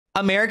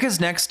America's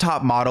Next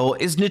Top Model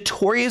is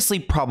notoriously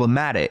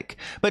problematic,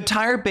 but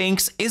Tyra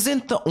Banks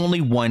isn't the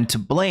only one to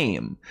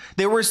blame.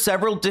 There were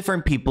several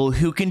different people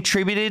who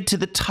contributed to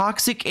the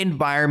toxic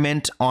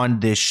environment on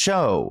this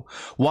show.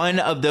 One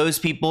of those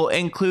people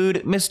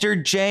include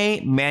Mr.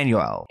 J.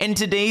 Manuel. In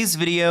today's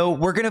video,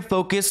 we're going to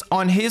focus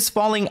on his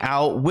falling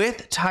out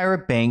with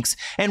Tyra Banks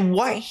and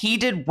what he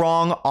did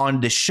wrong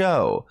on the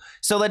show.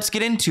 So let's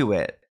get into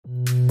it.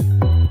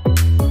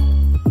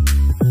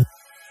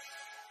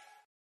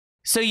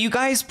 So you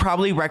guys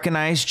probably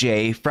recognize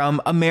Jay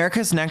from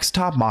America's Next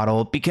Top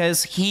Model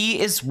because he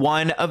is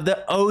one of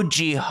the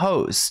OG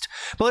hosts.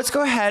 But let's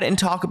go ahead and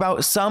talk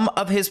about some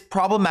of his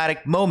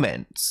problematic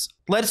moments.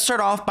 Let's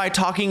start off by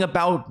talking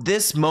about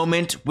this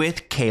moment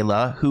with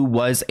Kayla, who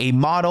was a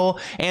model,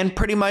 and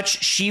pretty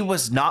much she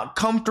was not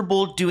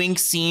comfortable doing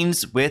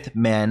scenes with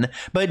men,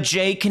 but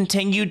Jay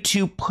continued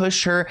to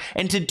push her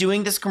into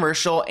doing this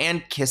commercial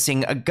and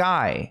kissing a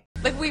guy.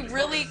 Like, we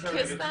really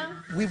kiss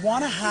them? We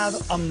want to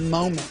have a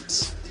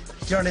moment.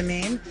 Do you know what I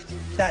mean?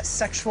 That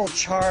sexual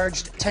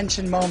charged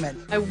tension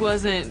moment. I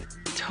wasn't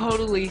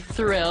totally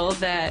thrilled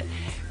that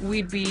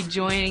we'd be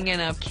joining in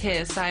a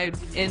kiss. I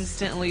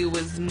instantly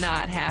was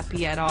not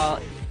happy at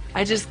all.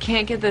 I just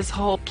can't get this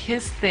whole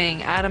kiss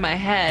thing out of my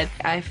head.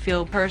 I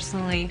feel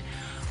personally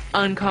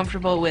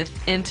uncomfortable with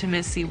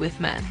intimacy with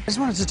men. I just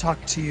wanted to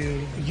talk to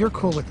you. You're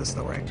cool with this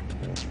though, right?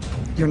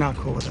 You're not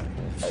cool with it.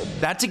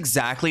 That's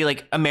exactly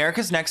like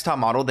America's Next Top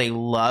Model. They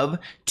love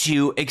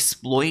to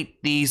exploit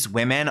these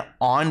women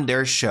on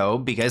their show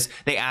because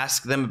they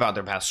ask them about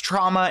their past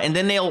trauma and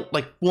then they'll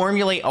like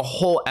formulate a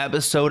whole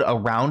episode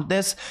around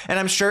this. And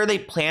I'm sure they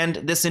planned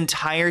this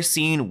entire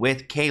scene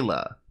with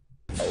Kayla.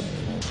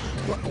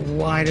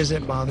 Why does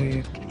it bother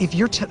you? If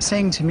you're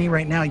saying to me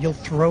right now, you'll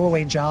throw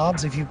away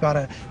jobs if you've got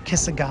to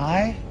kiss a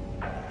guy,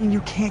 and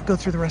you can't go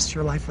through the rest of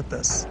your life with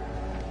this.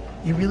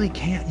 You really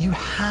can't. You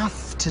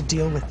have to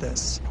deal with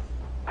this.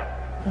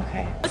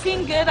 Okay.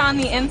 Looking good on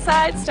the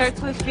inside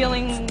starts with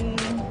feeling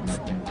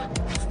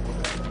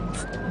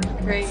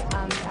great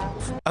on the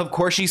outside. Of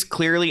course, she's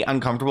clearly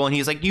uncomfortable and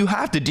he's like, you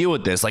have to deal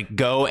with this. Like,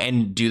 go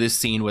and do this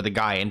scene with a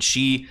guy. And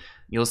she,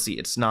 you'll see,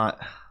 it's not.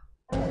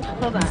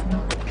 Hold on.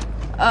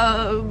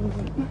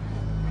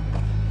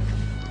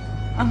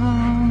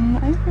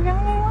 I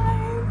forgot my lines.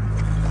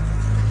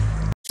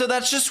 So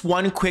that's just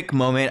one quick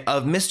moment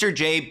of Mr.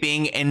 J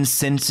being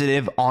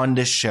insensitive on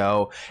the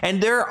show.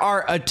 And there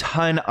are a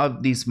ton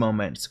of these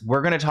moments.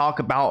 We're going to talk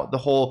about the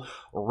whole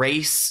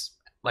race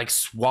like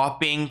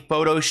swapping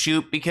photo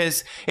shoot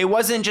because it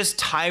wasn't just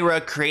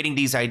Tyra creating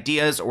these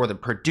ideas or the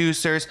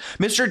producers.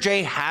 Mr.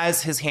 J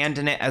has his hand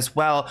in it as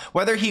well,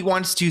 whether he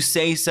wants to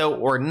say so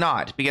or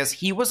not, because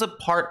he was a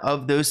part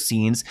of those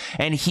scenes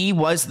and he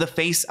was the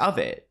face of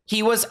it.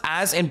 He was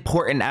as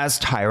important as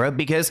Tyra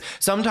because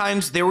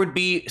sometimes there would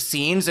be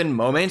scenes and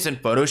moments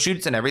and photo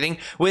shoots and everything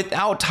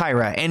without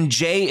Tyra, and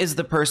Jay is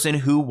the person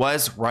who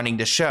was running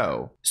the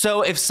show.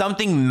 So if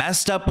something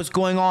messed up was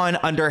going on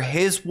under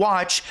his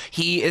watch,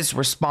 he is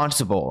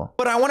responsible.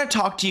 But I want to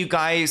talk to you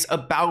guys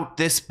about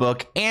this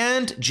book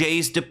and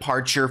Jay's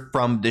departure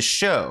from the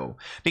show,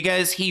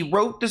 because he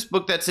wrote this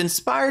book that's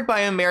inspired by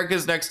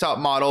America's Next Top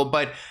Model,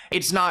 but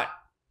it's not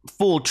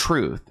full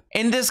truth.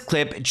 In this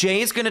clip,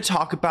 Jay is going to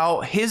talk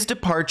about his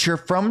departure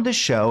from the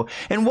show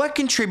and what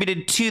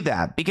contributed to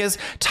that, because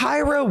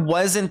Tyra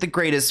wasn't the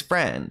greatest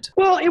friend.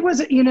 Well, it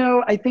was, you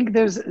know, I think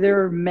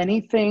there are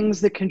many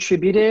things that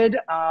contributed,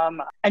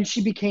 and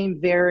she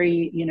became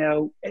very, you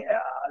know,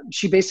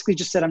 she basically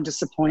just said, I'm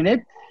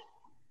disappointed.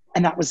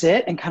 And that was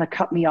it, and kind of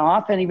cut me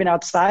off. And even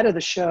outside of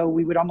the show,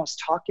 we would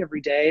almost talk every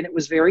day, and it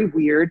was very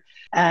weird.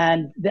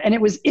 And it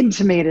was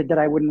intimated that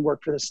I wouldn't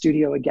work for the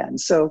studio again.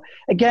 So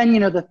again, you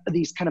know,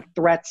 these kind of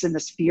threats and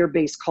this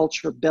fear-based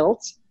culture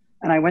built,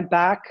 and I went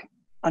back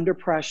under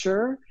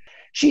pressure.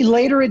 She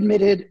later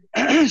admitted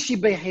she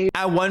behaved.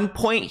 At one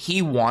point,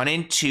 he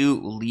wanted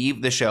to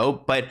leave the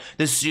show, but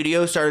the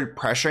studio started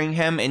pressuring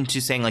him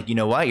into saying, like, you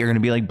know what, you're going to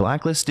be like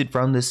blacklisted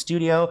from the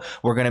studio.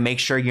 We're going to make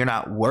sure you're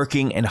not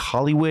working in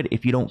Hollywood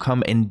if you don't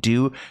come and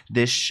do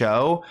this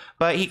show.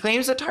 But he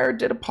claims that Tyra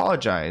did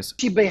apologize.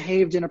 She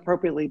behaved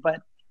inappropriately,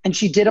 and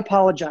she did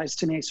apologize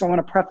to me. So I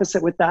want to preface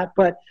it with that.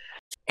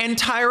 And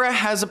Tyra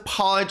has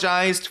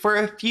apologized for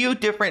a few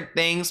different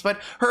things, but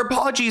her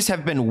apologies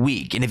have been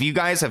weak. And if you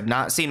guys have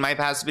not seen my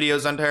past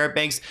videos on Tyra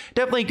Banks,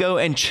 definitely go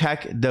and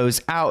check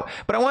those out.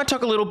 But I want to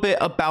talk a little bit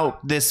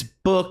about this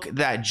book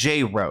that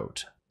Jay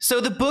wrote.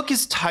 So the book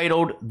is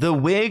titled The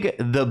Wig,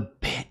 the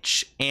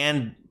Bitch,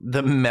 and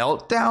the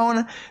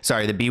Meltdown.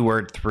 Sorry, the B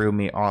word threw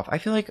me off. I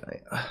feel like,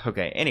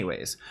 okay,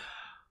 anyways.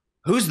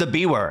 Who's the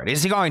B word?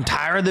 Is he calling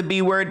Tyra the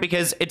B word?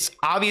 Because it's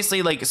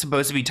obviously like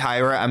supposed to be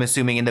Tyra, I'm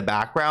assuming, in the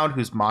background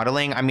who's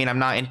modeling. I mean, I'm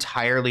not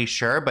entirely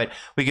sure, but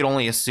we could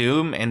only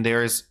assume. And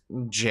there's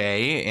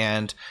Jay,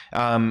 and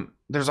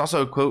there's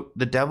also a quote,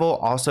 the devil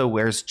also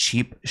wears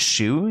cheap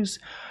shoes.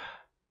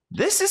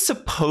 This is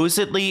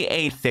supposedly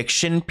a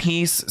fiction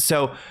piece,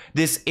 so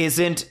this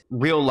isn't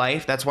real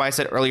life. That's why I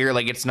said earlier,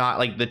 like, it's not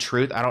like the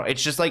truth.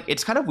 It's just like,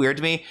 it's kind of weird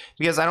to me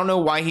because I don't know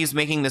why he's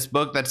making this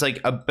book that's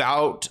like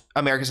about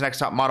America's Next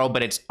Top Model,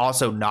 but it's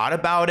also not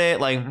about it.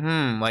 Like,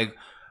 like,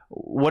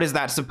 what is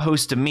that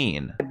supposed to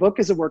mean? The book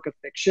is a work of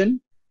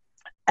fiction.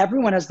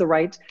 Everyone has the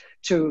right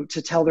to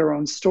tell their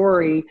own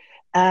story.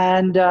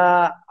 And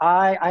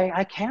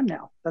I can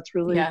now. That's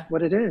really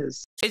what it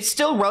is. It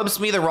still rubs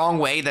me the wrong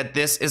way that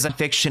this is a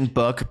fiction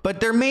book, but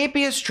there may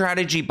be a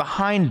strategy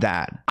behind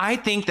that. I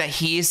think that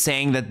he is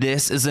saying that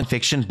this is a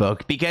fiction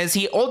book because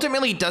he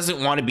ultimately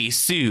doesn't want to be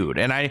sued.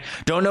 And I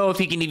don't know if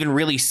he can even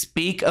really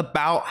speak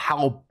about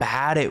how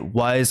bad it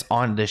was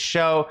on the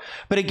show.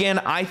 But again,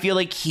 I feel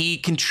like he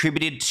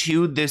contributed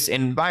to this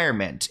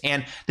environment.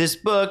 And this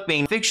book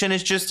being fiction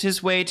is just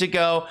his way to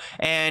go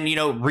and, you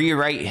know,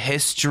 rewrite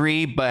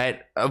history,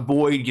 but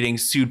avoid getting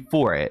sued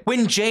for it.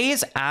 When Jay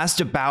is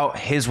asked about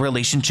his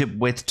relationship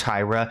with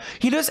Tyra,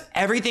 he does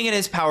everything in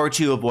his power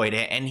to avoid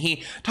it, and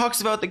he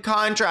talks about the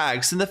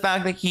contracts and the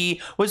fact that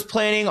he was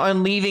planning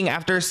on leaving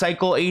after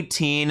cycle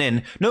 18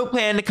 and no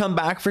plan to come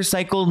back for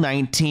cycle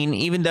 19,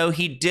 even though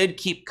he did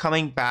keep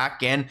coming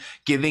back and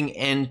giving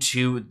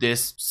into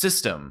this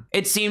system.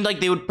 It seemed like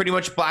they would pretty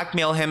much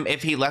blackmail him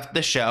if he left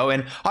the show,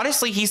 and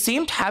honestly, he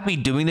seemed happy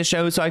doing the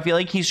show, so I feel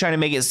like he's trying to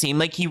make it seem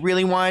like he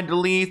really wanted to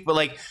leave, but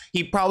like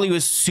he probably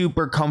was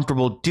super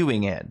comfortable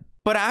doing it.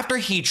 But after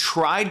he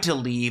tried to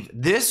leave,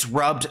 this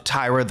rubbed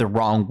Tyra the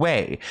wrong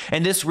way,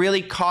 and this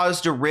really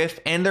caused a rift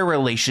in their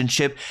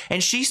relationship,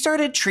 and she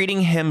started treating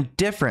him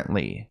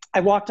differently. I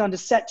walked onto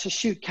set to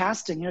shoot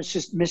casting. You know, it's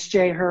just Miss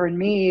J, her, and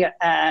me,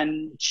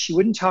 and she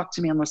wouldn't talk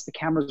to me unless the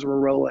cameras were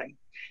rolling.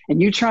 And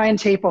you try and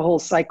tape a whole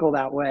cycle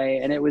that way,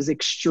 and it was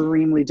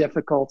extremely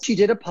difficult. She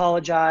did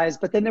apologize,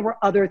 but then there were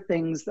other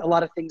things, a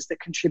lot of things that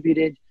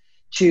contributed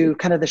to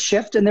kind of the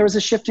shift, and there was a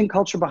shift in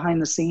culture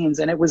behind the scenes,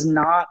 and it was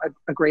not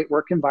a great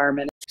work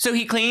environment. So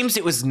he claims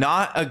it was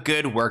not a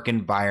good work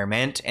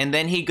environment, and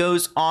then he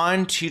goes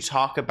on to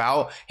talk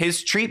about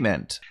his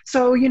treatment.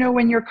 So, you know,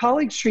 when your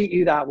colleagues treat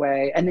you that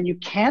way, and then you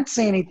can't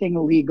say anything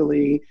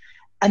legally,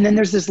 and then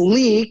there's this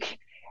leak,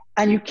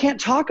 and you can't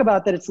talk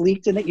about that it's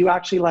leaked and that you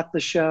actually left the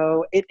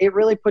show, it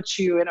really puts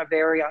you in a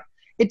very,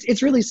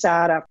 it's really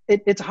sad.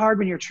 It's hard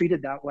when you're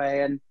treated that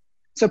way. And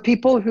so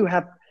people who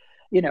have,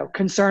 you know,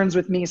 concerns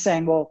with me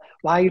saying, well,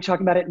 why are you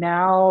talking about it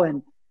now?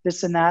 And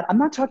this and that. I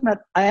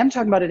am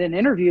talking about it in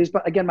interviews,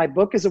 but again, my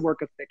book is a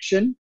work of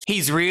fiction.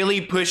 He's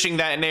really pushing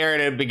that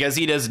narrative because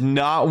he does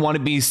not want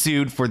to be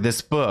sued for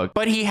this book.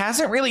 But he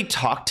hasn't really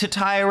talked to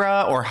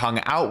Tyra or hung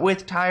out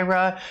with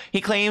Tyra.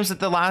 He claims that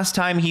the last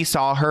time he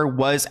saw her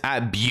was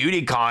at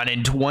BeautyCon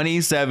in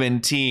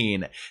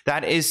 2017.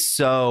 That is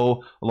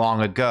so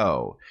long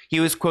ago. He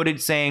was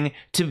quoted saying,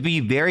 "To be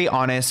very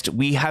honest,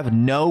 we have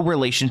no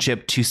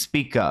relationship to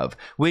speak of,"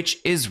 which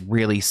is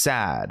really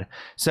sad.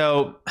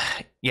 So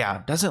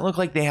yeah, doesn't look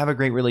like they have a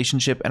great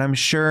relationship, and I'm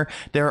sure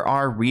there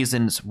are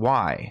reasons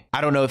why.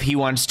 I don't know if he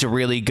wants to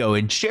really go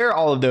and share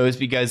all of those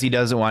because he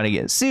doesn't want to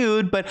get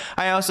sued, but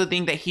I also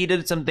think that he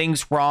did some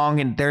things wrong,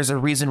 and there's a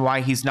reason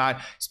why he's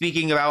not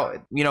speaking about,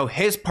 you know,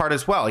 his part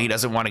as well. He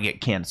doesn't want to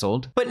get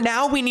canceled. But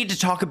now we need to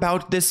talk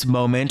about this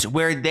moment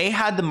where they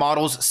had the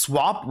models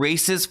swap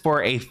races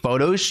for a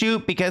photo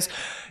shoot, because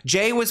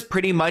Jay was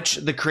pretty much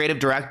the creative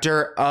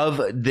director of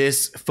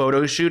this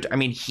photo shoot. I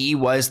mean, he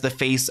was the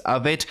face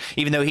of it,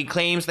 even though he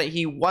claims that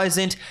he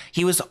wasn't.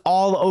 He was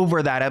all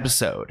over that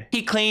episode.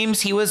 He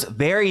claims he was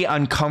very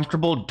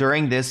uncomfortable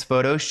during this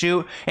photo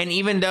shoot, and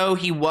even though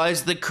he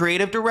was the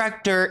creative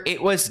director,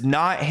 it was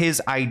not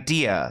his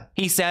idea.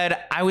 He said,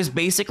 "I was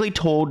basically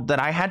told that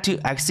I had to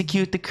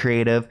execute the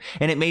creative,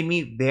 and it made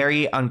me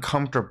very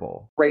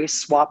uncomfortable." Race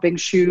swapping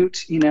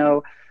shoot, you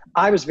know,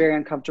 I was very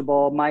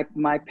uncomfortable.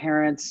 My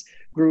parents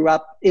grew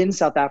up in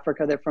South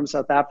Africa. They're from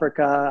South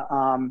Africa.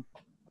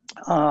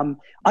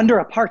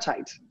 Under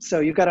apartheid. So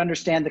you've got to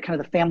understand the kind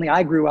of the family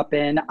I grew up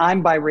in.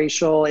 I'm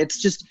biracial. It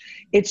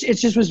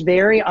just was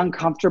very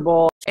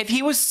uncomfortable. If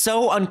he was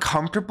so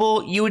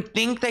uncomfortable, you would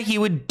think that he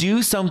would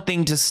do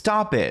something to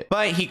stop it.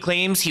 But he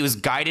claims he was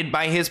guided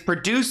by his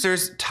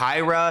producers,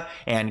 Tyra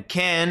and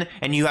Ken,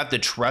 and you have to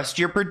trust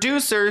your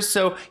producers.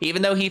 So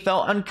even though he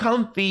felt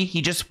uncomfy,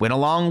 he just went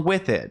along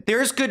with it.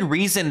 There's good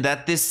reason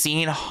that this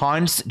scene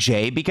haunts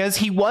Jay, because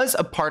he was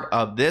a part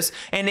of this,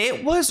 and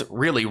it was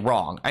really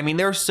wrong. I mean,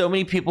 there are so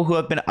many people who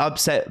have been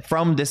upset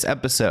from this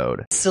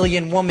episode.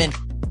 Sicilian woman.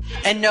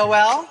 And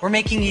Noelle, we're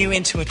making you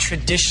into a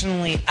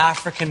traditionally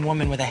African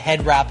woman with a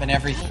head wrap and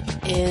everything.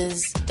 It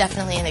is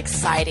definitely an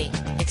exciting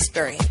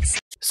experience.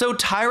 So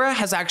Tyra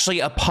has actually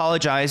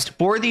apologized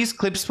for these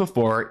clips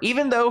before.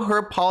 Even though her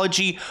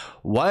apology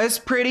was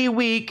pretty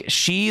weak,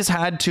 she's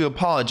had to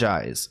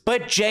apologize.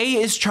 But Jay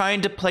is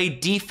trying to play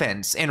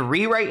defense and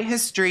rewrite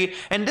history,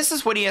 and this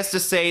is what he has to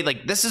say.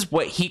 Like, this is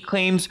what he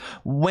claims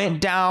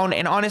went down,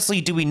 and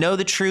honestly, do we know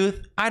the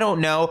truth? I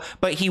don't know,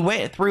 but he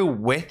went through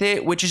with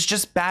it, which is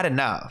just bad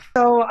enough.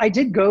 So I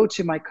did go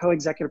to my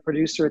co-executive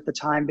producer at the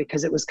time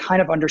because it was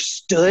kind of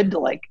understood.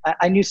 Like,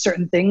 I knew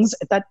certain things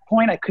at that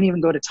point I couldn't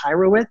even go to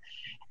Tyra with.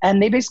 And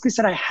they basically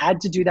said I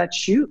had to do that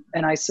shoot.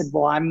 And I said,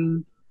 well,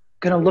 I'm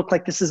going to look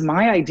like this is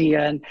my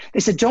idea. And they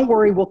said, don't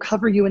worry, we'll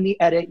cover you in the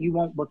edit. You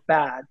won't look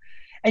bad.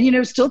 And, you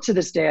know, still to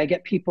this day, I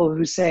get people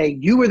who say,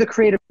 you were the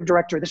creative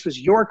director. This was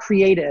your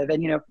creative.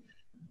 And, you know,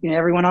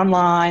 everyone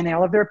online, they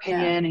all have their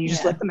opinion, and you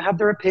just let them have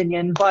their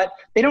opinion, but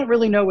they don't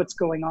really know what's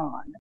going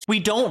on. We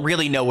don't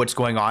really know what's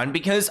going on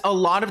because a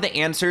lot of the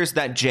answers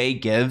that Jay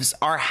gives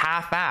are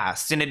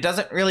half-assed, and it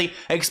doesn't really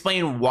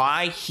explain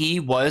why he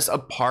was a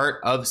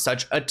part of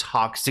such a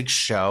toxic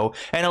show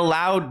and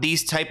allowed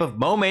these type of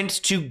moments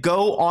to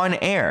go on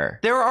air.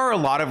 There are a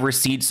lot of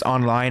receipts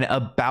online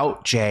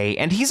about Jay,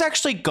 and he's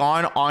actually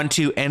gone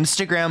onto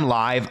Instagram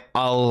Live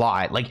a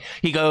lot. Like,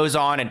 he goes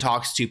on and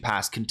talks to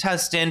past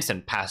contestants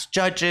and past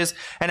judges,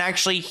 and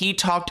actually he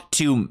talked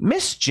to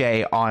Miss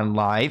J on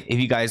live. If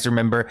you guys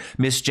remember,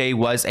 Miss J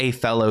was a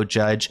fellow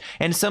judge,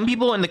 and some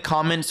people in the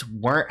comments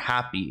weren't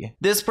happy.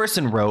 This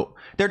person wrote,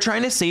 they're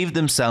trying to save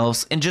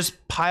themselves and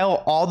just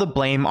pile all the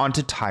blame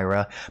onto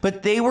Tyra,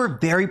 but they were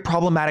very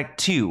problematic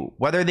too,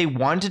 whether they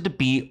wanted to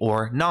be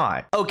or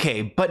not.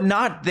 Okay, but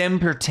not them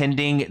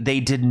pretending they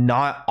did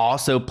not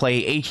also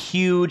play a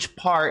huge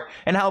part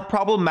in how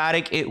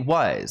problematic it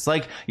was.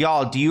 Like,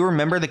 y'all, do you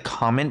remember the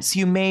comments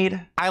you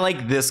made? I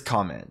like this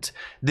comment.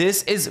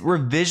 This is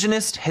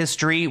revisionist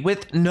history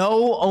with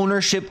no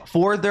ownership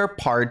for their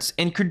parts,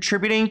 and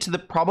contributing to the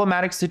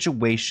problematic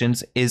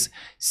situations is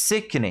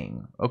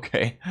sickening.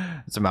 Okay,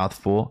 it's a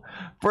mouthful.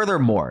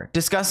 Furthermore,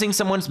 discussing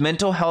someone's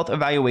mental health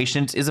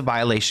evaluations is a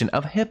violation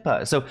of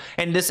HIPAA. So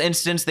in this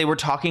instance, they were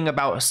talking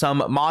about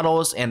some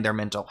models and their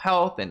mental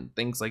health and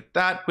things like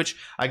that, which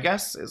I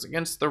guess is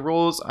against the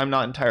rules. I'm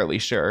not entirely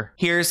sure.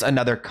 Here's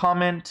another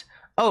comment.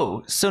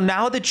 Oh, so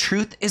now the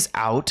truth is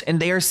out and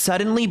they are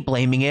suddenly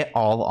blaming it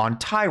all on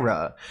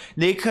Tyra.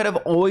 They could have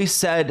always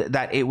said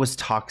that it was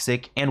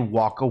toxic and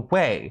walk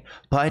away,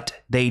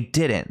 but they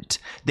didn't.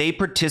 They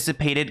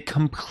participated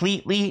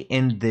completely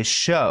in this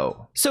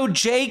show. So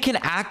Jay can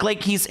act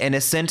like he's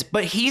innocent,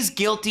 but he's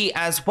guilty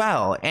as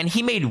well. And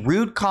he made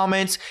rude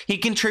comments. He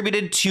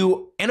contributed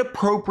to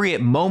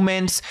inappropriate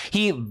moments.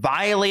 He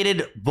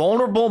violated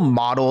vulnerable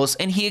models,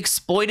 and he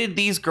exploited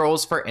these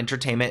girls for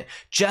entertainment,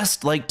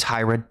 just like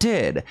Tyra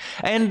did.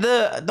 And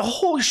the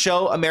whole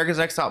show, America's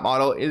Next Top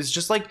Model, is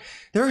just like,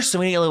 there are so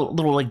many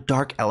little like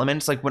dark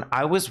elements. Like, when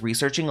I was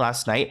researching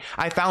last night,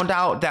 I found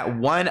out that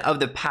one of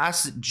the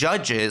past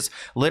judges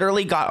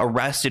literally got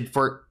arrested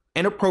for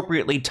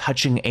inappropriately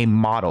touching a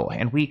model,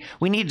 and we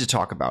need to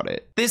talk about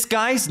it. This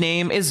guy's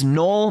name is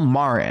Noel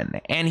Marin,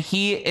 and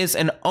he is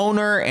an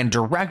owner and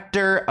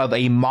director of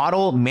a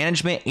model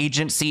management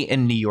agency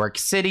in New York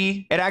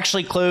City. It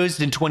actually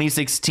closed in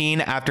 2016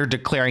 after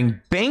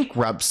declaring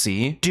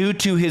bankruptcy due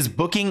to his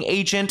booking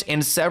agent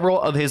and several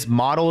of his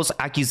models'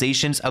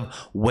 accusations of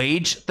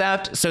wage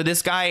theft. So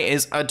this guy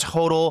is a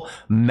total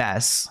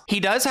mess. He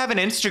does have an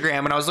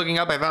Instagram. When I was looking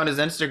up, I found his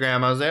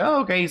Instagram. I was like, oh,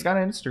 okay, he's got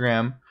an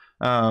Instagram.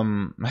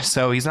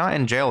 So he's not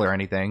in jail or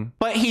anything,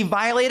 but he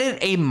violated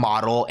a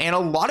model, and a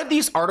lot of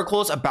these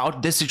articles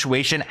about this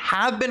situation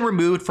have been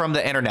removed from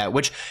the internet,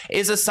 which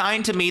is a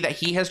sign to me that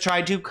he has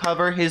tried to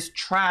cover his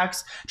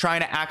tracks, trying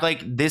to act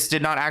like this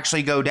did not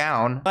actually go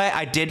down. But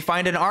I did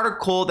find an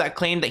article that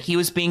claimed that he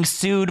was being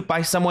sued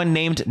by someone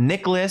named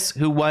Nicholas,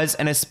 who was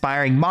an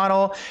aspiring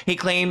model. He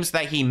claims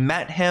that he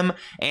met him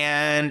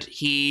and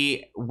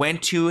he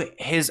went to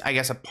his, I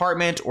guess,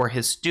 apartment or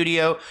his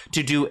studio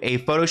to do a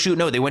photo shoot.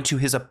 No, they went to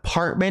his apartment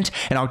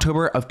in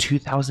October of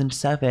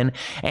 2007,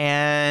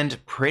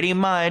 and pretty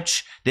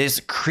much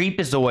this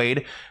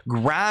creepazoid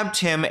grabbed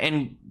him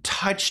and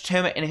touched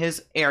him in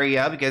his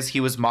area because he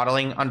was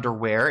modeling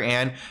underwear,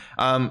 and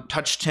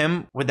touched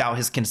him without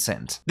his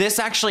consent. This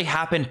actually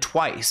happened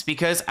twice,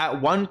 because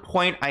at one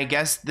point, I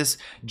guess this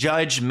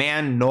judge,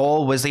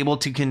 Noel, was able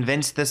to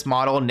convince this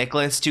model,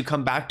 Nicholas, to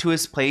come back to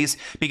his place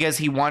because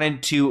he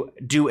wanted to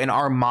do an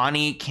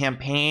Armani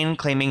campaign,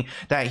 claiming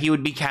that he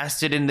would be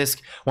casted in this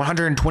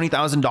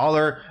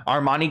 $120,000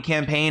 Armani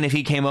campaign if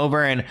he came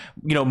over and,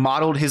 you know,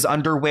 modeled his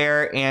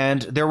underwear.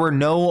 And there were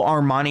no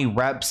Armani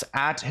reps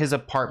at his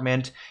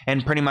apartment,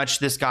 and pretty much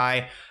this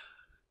guy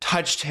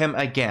touched him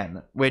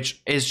again,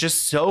 which is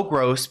just so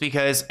gross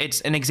because it's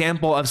an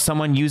example of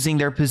someone using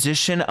their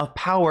position of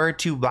power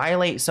to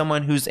violate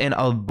someone who's in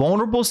a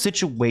vulnerable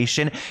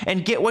situation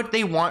and get what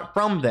they want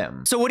from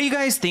them. So what do you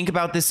guys think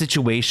about this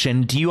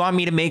situation? Do you want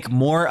me to make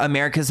more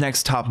America's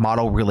Next Top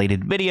Model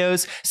related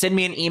videos? Send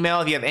me an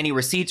email if you have any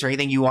receipts or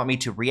anything you want me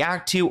to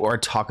react to or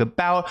talk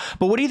about.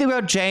 But what do you think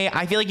about Jay?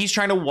 I feel like he's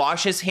trying to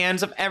wash his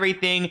hands of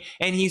everything,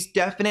 and he's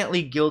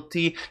definitely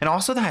guilty. And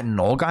also that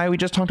Noel guy we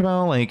just talked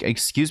about, like,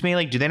 excuse me,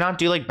 like, do they not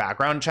do like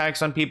background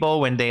checks on people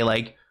when they,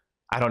 like,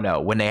 I don't know,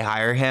 when they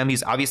hire him?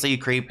 He's obviously a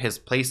creep. His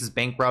place is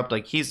bankrupt.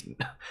 Like, he's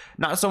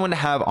not someone to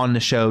have on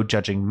the show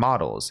judging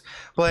models.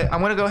 But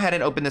I'm going to go ahead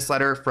and open this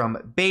letter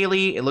from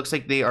Bailey. It looks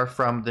like they are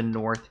from the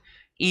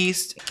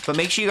Northeast. But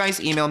make sure you guys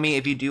email me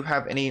if you do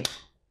have any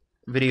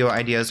video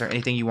ideas or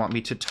anything you want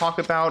me to talk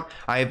about.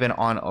 I have been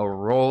on a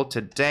roll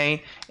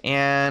today.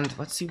 And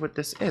let's see what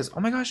this is.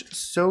 Oh my gosh,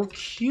 so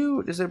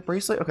cute. Is it a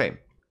bracelet? Okay.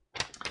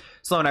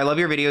 Sloan, I love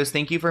your videos.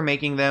 Thank you for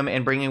making them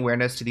and bringing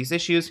awareness to these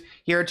issues.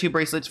 Here are 2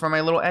 bracelets from my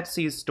little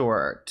Etsy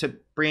store to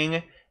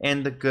bring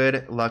in the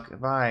good luck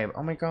vibe.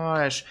 Oh my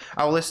gosh.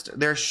 I'll list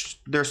their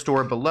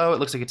store below. It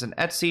looks like it's an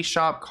Etsy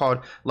shop called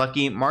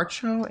Lucky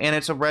Marcho, and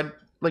it's a red,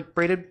 like,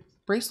 braided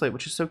bracelet,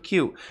 which is so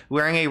cute.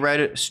 Wearing a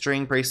red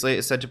string bracelet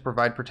is said to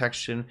provide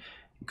protection,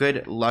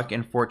 good luck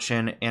and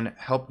fortune, and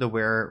help the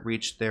wearer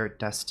reach their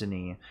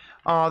destiny.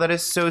 Oh, that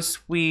is so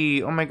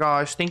sweet. Oh my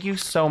gosh, thank you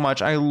so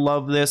much. I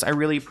love this. I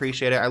really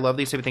appreciate it. I love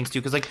these type of things too,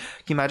 because, like, can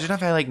you imagine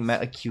if I, like,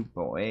 met a cute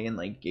boy and,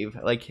 like, gave,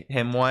 like,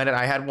 him one and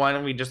I had one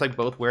and we just, like,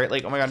 both wear it?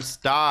 Like, oh my god,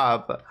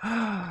 stop.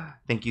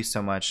 Thank you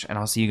so much, and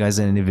I'll see you guys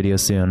in a new video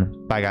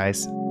soon. Bye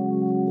guys.